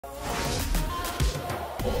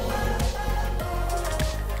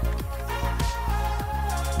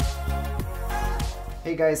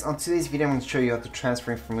Hey guys, on today's video I'm going to show you how to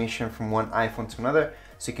transfer information from one iPhone to another.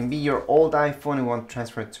 So it can be your old iPhone and you want to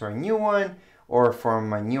transfer it to a new one, or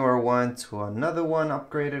from a newer one to another one,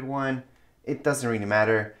 upgraded one. It doesn't really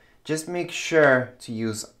matter. Just make sure to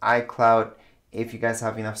use iCloud if you guys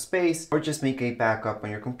have enough space, or just make a backup on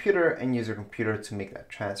your computer and use your computer to make that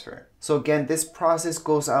transfer. So again, this process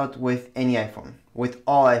goes out with any iPhone. With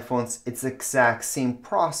all iPhones, it's the exact same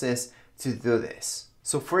process to do this.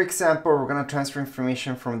 So for example, we're going to transfer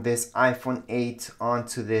information from this iPhone 8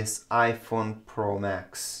 onto this iPhone Pro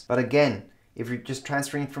Max. But again, if you're just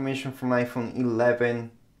transferring information from iPhone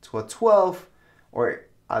 11 to a 12, or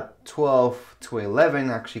a 12 to 11,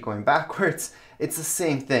 actually going backwards, it's the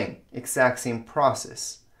same thing, exact same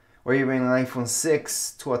process. Or even an iPhone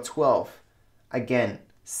 6 to a 12, again,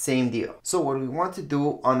 same deal. So what we want to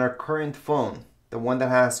do on our current phone, the one that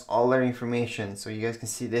has all our information, so you guys can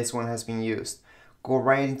see this one has been used, go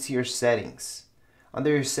right into your settings.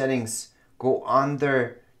 Under your settings, go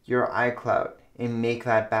under your iCloud and make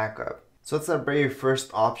that backup. So that's our very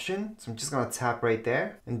first option. So I'm just gonna tap right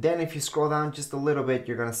there. And then if you scroll down just a little bit,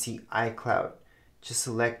 you're gonna see iCloud. Just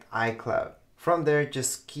select iCloud. From there,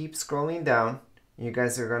 just keep scrolling down. And you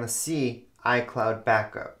guys are gonna see iCloud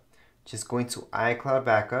Backup. Just go into iCloud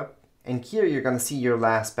Backup. And here you're gonna see your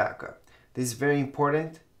last backup. This is very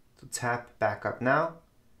important to tap Backup Now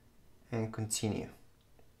and continue.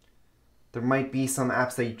 There might be some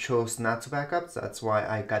apps that you chose not to back up, so that's why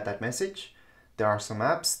I got that message. There are some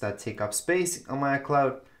apps that take up space on my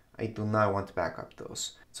iCloud. I do not want to back up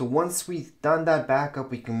those. So once we've done that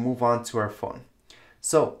backup, we can move on to our phone.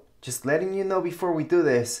 So just letting you know before we do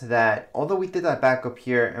this that although we did that backup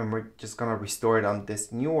here and we're just gonna restore it on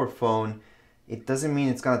this newer phone, it doesn't mean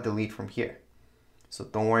it's gonna delete from here. So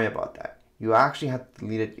don't worry about that. You actually have to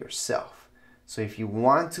delete it yourself. So if you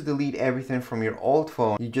want to delete everything from your old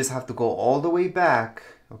phone, you just have to go all the way back,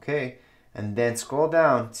 okay? And then scroll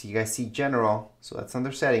down so you guys see General. So that's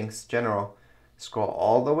under Settings, General. Scroll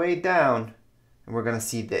all the way down and we're gonna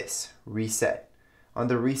see this, Reset.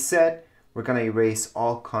 Under Reset, we're gonna erase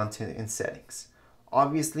all content in Settings.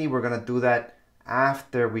 Obviously, we're gonna do that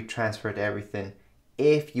after we transferred everything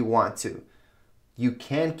if you want to. You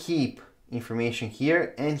can keep information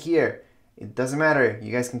here and here. It doesn't matter.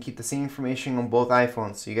 You guys can keep the same information on both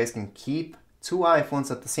iPhones. So you guys can keep two iPhones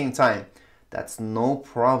at the same time. That's no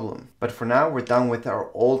problem. But for now, we're done with our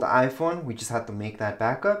old iPhone. We just have to make that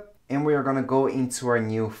backup. And we are going to go into our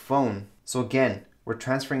new phone. So again, we're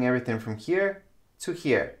transferring everything from here to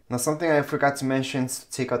here. Now something I forgot to mention is to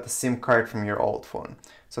take out the SIM card from your old phone.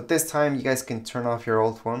 So at this time, you guys can turn off your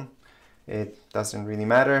old phone. It doesn't really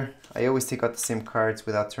matter. I always take out the SIM cards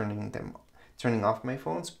without turning off my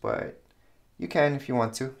phones, but you can if you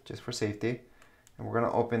want to, just for safety. And we're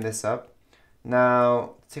gonna open this up.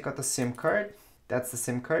 Now, take out the SIM card. That's the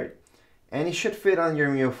SIM card. And it should fit on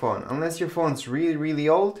your new phone. Unless your phone's really, really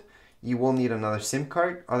old, you will need another SIM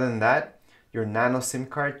card. Other than that, your nano SIM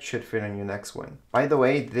card should fit on your next one. By the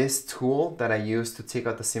way, this tool that I used to take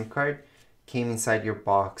out the SIM card came inside your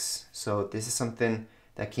box. So this is something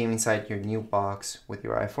that came inside your new box with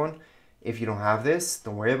your iPhone. If you don't have this,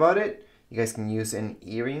 don't worry about it. You guys can use an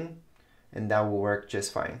earring and that will work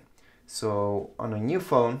just fine. So on a new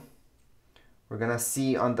phone, we're gonna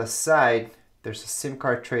see on the side, there's a SIM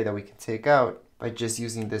card tray that we can take out by just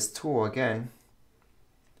using this tool again.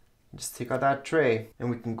 Just take out that tray and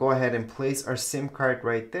we can go ahead and place our SIM card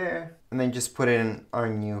right there and then just put it in our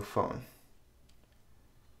new phone.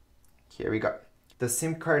 Here we go. The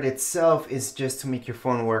SIM card itself is just to make your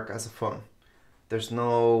phone work as a phone. There's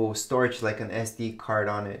no storage like an SD card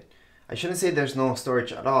on it. I shouldn't say there's no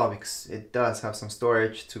storage at all because it does have some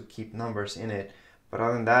storage to keep numbers in it. But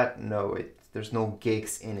other than that, no, there's no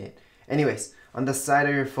gigs in it. Anyways, on the side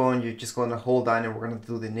of your phone, you're just going to hold on and we're going to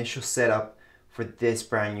do the initial setup for this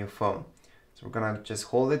brand new phone. So we're going to just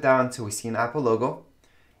hold it down until we see an Apple logo.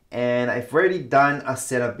 And I've already done a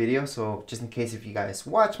setup video. So just in case if you guys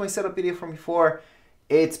watched my setup video from before,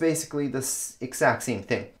 it's basically the exact same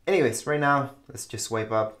thing. Anyways, right now, let's just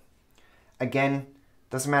swipe up. Again,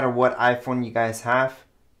 doesn't matter what iPhone you guys have,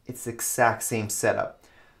 it's the exact same setup.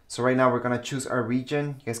 So right now we're gonna choose our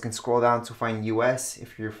region. You guys can scroll down to find US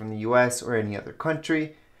if you're from the US or any other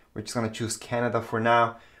country. We're just gonna choose Canada for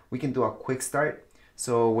now. We can do a quick start.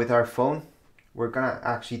 So with our phone, we're gonna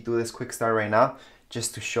actually do this quick start right now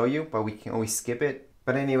just to show you, but we can always skip it.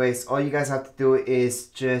 But anyways, all you guys have to do is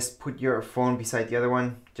just put your phone beside the other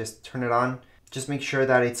one, just turn it on. Just make sure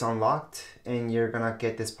that it's unlocked and you're gonna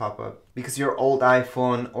get this pop-up. Because your old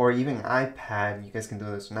iPhone or even iPad, you guys can do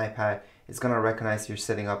this on iPad, it's gonna recognize you're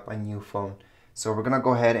setting up a new phone. So we're gonna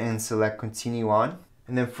go ahead and select continue on.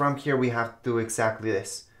 And then from here, we have to do exactly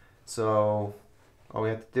this. So all we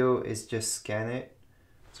have to do is just scan it.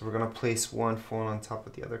 So we're gonna place one phone on top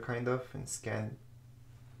of the other kind of and scan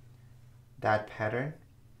that pattern.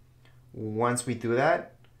 Once we do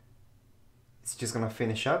that, it's just gonna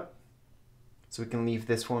finish up. So we can leave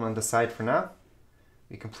this phone on the side for now.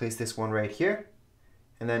 We can place this one right here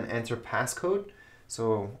and then enter passcode.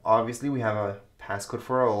 So obviously we have a passcode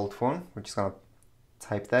for our old phone. We're just gonna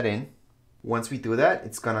type that in. Once we do that,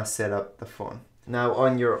 it's gonna set up the phone. Now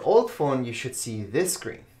on your old phone, you should see this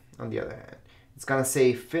screen on the other hand. It's gonna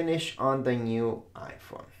say finish on the new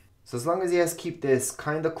iPhone. So as long as you guys keep this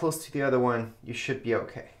kind of close to the other one, you should be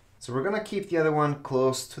okay. So we're gonna keep the other one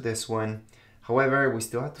close to this one. However, we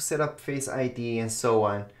still have to set up Face ID and so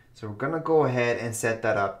on. So we're gonna go ahead and set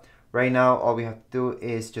that up. Right now, all we have to do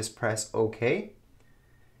is just press OK.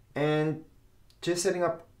 And just setting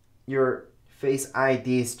up your Face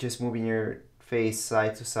ID is just moving your face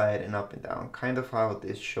side to side and up and down, kind of how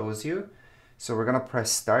this shows you. So we're gonna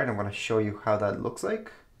press start. I'm gonna show you how that looks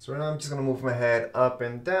like. So right now I'm just gonna move my head up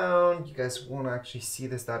and down. You guys won't actually see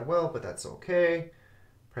this that well, but that's okay.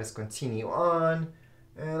 Press continue on,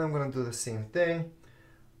 and I'm gonna do the same thing.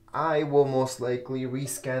 I will most likely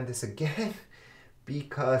rescan this again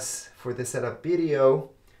because for the setup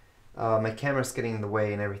video, my camera's getting in the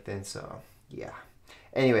way and everything, so yeah.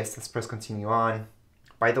 Anyways, let's press continue on.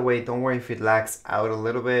 By the way, don't worry if it lags out a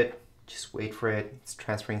little bit. Just wait for it. It's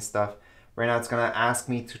transferring stuff. Right now, it's gonna ask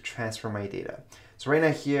me to transfer my data. So right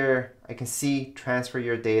now here, I can see transfer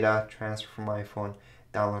your data, transfer from my iPhone,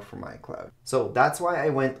 download from iCloud. So that's why I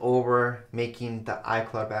went over making the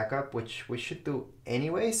iCloud backup, which we should do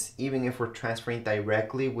anyways, even if we're transferring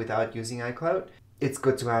directly without using iCloud. It's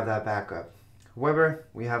good to have that backup. However,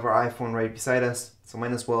 we have our iPhone right beside us, so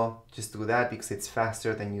might as well just do that because it's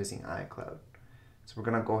faster than using iCloud. So we're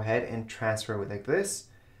gonna go ahead and transfer it like this.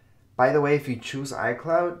 By the way, if you choose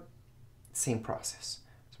iCloud, same process.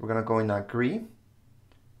 So we're gonna go in agree.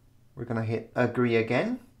 We're gonna hit agree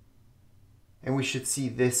again. And we should see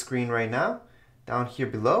this screen right now. Down here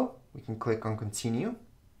below, we can click on continue.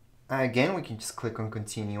 Again, we can just click on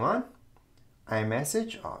continue on.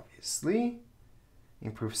 iMessage, obviously.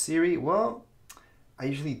 Improve Siri, well, I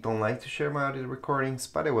usually don't like to share my audio recordings,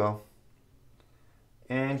 but I will.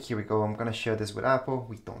 And here we go, I'm gonna share this with Apple.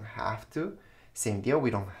 We don't have to. Same deal, we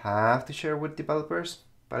don't have to share with developers,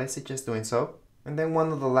 but I suggest doing so. And then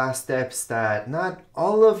one of the last steps that not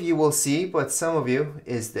all of you will see, but some of you,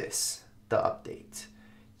 is this, the update.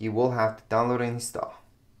 You will have to download and install.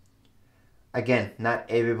 Again, not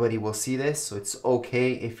everybody will see this, so it's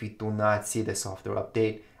okay if you do not see the software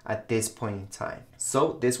update at this point in time.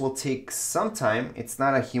 So this will take some time. It's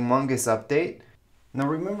not a humongous update. Now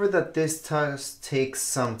remember that this does take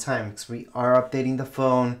some time because we are updating the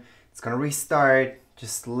phone. It's gonna restart.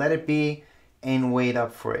 Just let it be and wait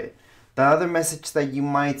up for it. The other message that you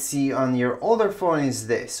might see on your older phone is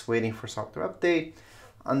this, waiting for software update.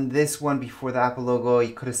 On this one, before the Apple logo,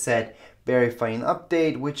 you could have said verifying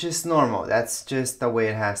update, which is normal. That's just the way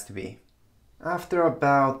it has to be. After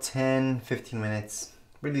about 10-15 minutes,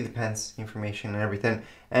 really depends, information and everything,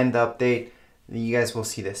 and the update, you guys will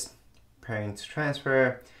see this. Preparing to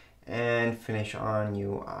transfer and finish on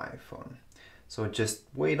new iPhone. So just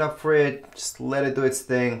wait up for it, just let it do its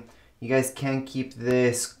thing. You guys can keep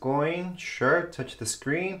this going, sure, touch the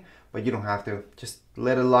screen, but you don't have to. Just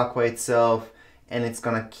let it lock by itself and it's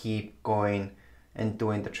gonna keep going and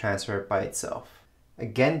doing the transfer by itself.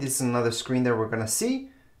 Again, this is another screen that we're gonna see.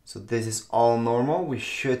 So this is all normal. We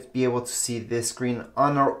should be able to see this screen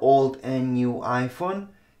on our old and new iPhone.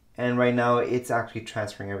 And right now it's actually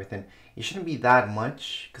transferring everything. It shouldn't be that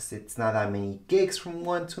much because it's not that many gigs from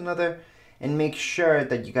one to another. And make sure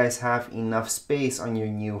that you guys have enough space on your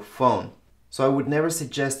new phone. So I would never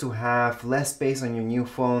suggest to have less space on your new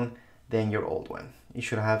phone than your old one. You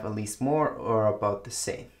should have at least more or about the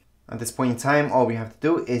same. At this point in time, all we have to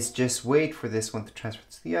do is just wait for this one to transfer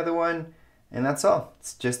to the other one. And that's all.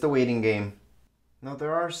 It's just a waiting game. Now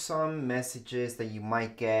there are some messages that you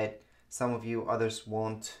might get. Some of you, others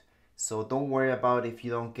won't. So don't worry about if you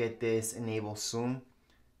don't get this enabled soon.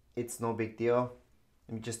 It's no big deal.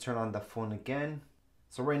 Let me just turn on the phone again.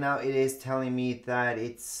 So right now it is telling me that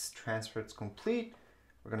it's transferred complete.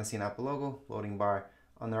 We're gonna see an Apple logo, loading bar.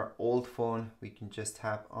 On our old phone, we can just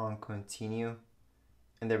tap on continue.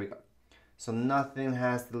 And there we go. So nothing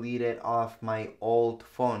has deleted off my old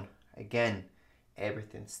phone. Again,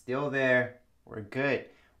 everything's still there. We're good.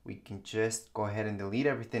 We can just go ahead and delete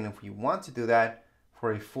everything if we want to do that.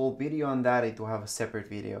 For a full video on that, I do have a separate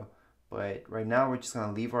video. But right now, we're just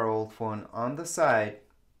gonna leave our old phone on the side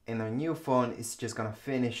and our new phone is just gonna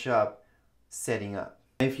finish up setting up.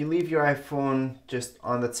 If you leave your iPhone just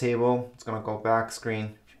on the table, it's gonna go back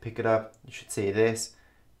screen. If you pick it up, you should say this.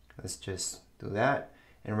 Let's just do that.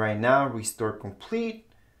 And right now, restore complete.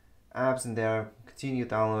 Apps in there, continue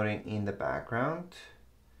downloading in the background.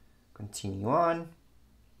 Continue on.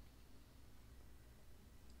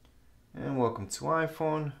 And welcome to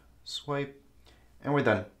iPhone. Swipe. And we're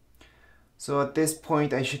done. So at this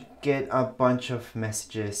point, I should get a bunch of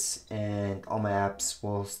messages and all my apps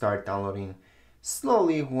will start downloading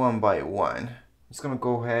slowly one by one. I'm just gonna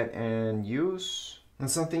go ahead and use. And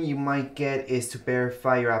something you might get is to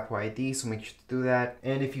verify your Apple ID, so make sure to do that.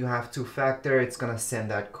 And if you have two-factor, it's gonna send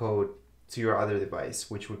that code to your other device,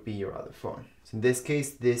 which would be your other phone. So in this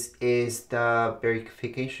case, this is the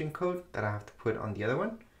verification code that I have to put on the other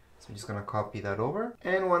one. So I'm just gonna copy that over.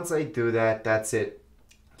 And once I do that, that's it.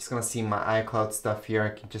 I'm just gonna see my iCloud stuff here.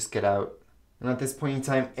 I can just get out. And at this point in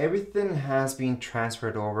time, everything has been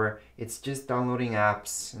transferred over. It's just downloading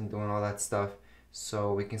apps and doing all that stuff.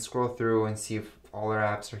 So we can scroll through and see if all our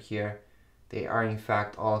apps are here. They are in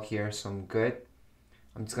fact all here, so I'm good.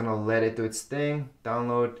 I'm just gonna let it do its thing,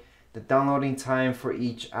 download. The downloading time for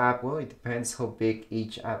each app, well, it depends how big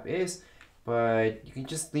each app is, but you can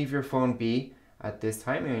just leave your phone be at this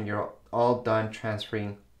time and you're all done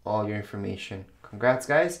transferring all your information. Congrats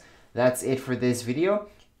guys, that's it for this video.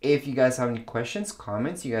 If you guys have any questions,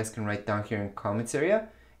 comments, you guys can write down here in the comments area.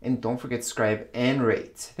 And don't forget to subscribe and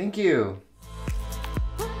rate. Thank you.